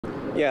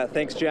Yeah,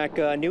 thanks, Jack.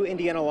 New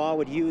Indiana law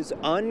would use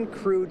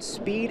uncrewed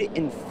speed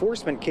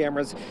enforcement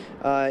cameras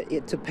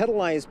to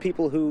penalize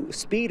people who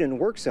speed in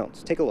work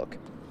zones. Take a look.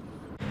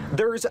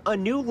 There's a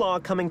new law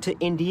coming to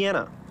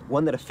Indiana,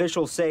 one that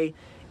officials say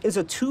is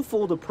a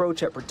twofold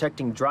approach at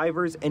protecting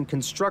drivers and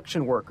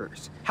construction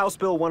workers. House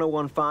Bill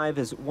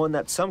 1015 is one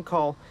that some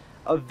call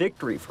a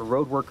victory for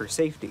road worker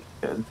safety.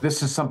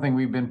 This is something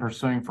we've been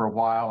pursuing for a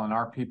while, and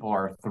our people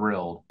are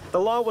thrilled.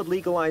 The law would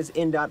legalize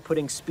INDOT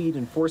putting speed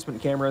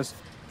enforcement cameras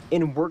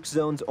in work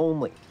zones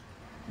only.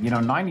 You know,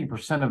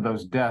 90% of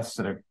those deaths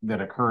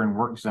that occur in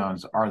work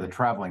zones are the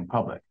traveling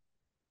public.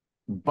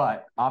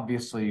 But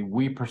obviously,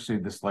 we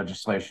pursued this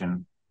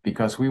legislation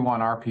because we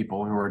want our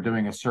people who are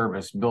doing a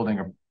service,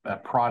 building a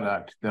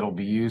product that'll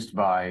be used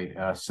by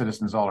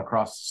citizens all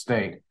across the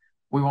state.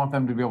 We want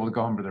them to be able to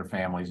go home to their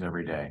families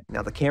every day.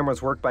 Now, the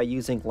cameras work by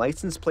using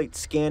license plate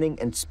scanning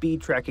and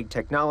speed tracking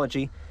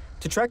technology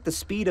to track the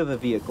speed of a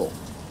vehicle.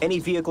 Any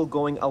vehicle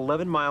going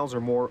 11 miles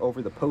or more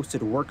over the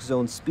posted work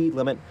zone speed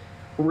limit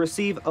will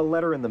receive a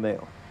letter in the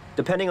mail.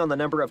 Depending on the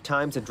number of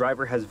times a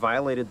driver has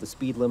violated the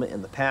speed limit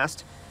in the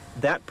past,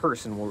 that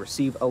person will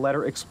receive a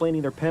letter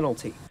explaining their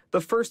penalty.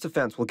 The first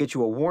offense will get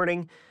you a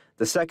warning,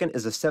 the second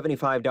is a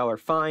 $75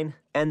 fine,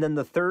 and then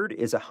the third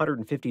is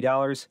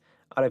 $150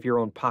 out of your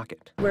own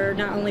pocket. We're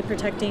not only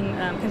protecting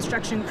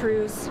construction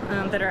crews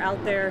that are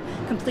out there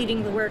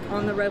completing the work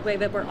on the roadway,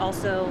 but we're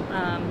also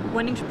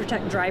wanting to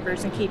protect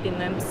drivers and keeping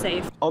them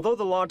safe. Although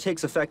the law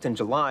takes effect in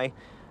July,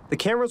 the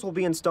cameras will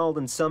be installed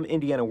in some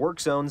Indiana work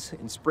zones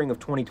in spring of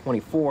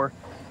 2024,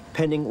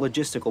 pending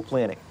logistical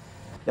planning.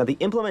 Now, the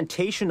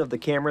implementation of the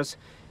cameras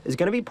is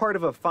going to be part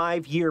of a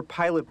 5-year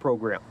pilot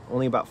program.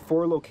 Only about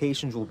 4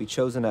 locations will be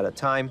chosen at a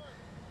time.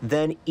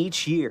 Then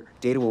each year,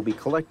 data will be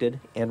collected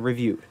and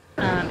reviewed.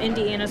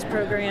 Indiana's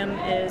program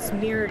is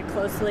mirrored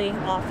closely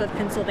off of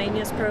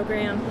Pennsylvania's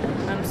program,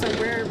 so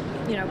we're,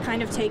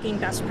 kind of taking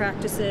best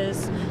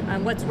practices,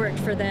 what's worked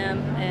for them,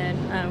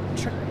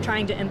 and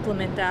trying to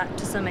implement that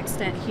to some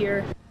extent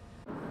here.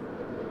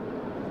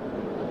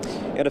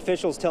 And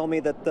officials tell me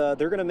that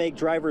they're going to make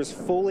drivers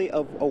fully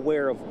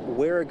aware of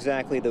where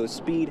exactly those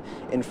speed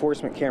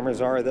enforcement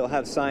cameras are. They'll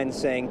have signs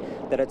saying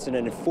that it's an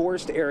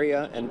enforced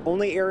area, and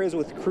only areas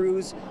with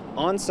crews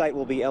on site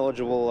will be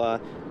eligible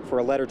for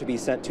a letter to be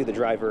sent to the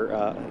driver,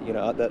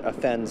 that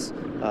offends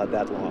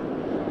that law.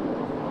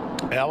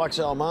 Alex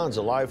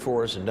Almanza live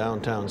for us in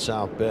downtown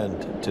South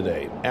Bend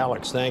today.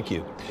 Alex, thank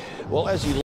you. Well, as you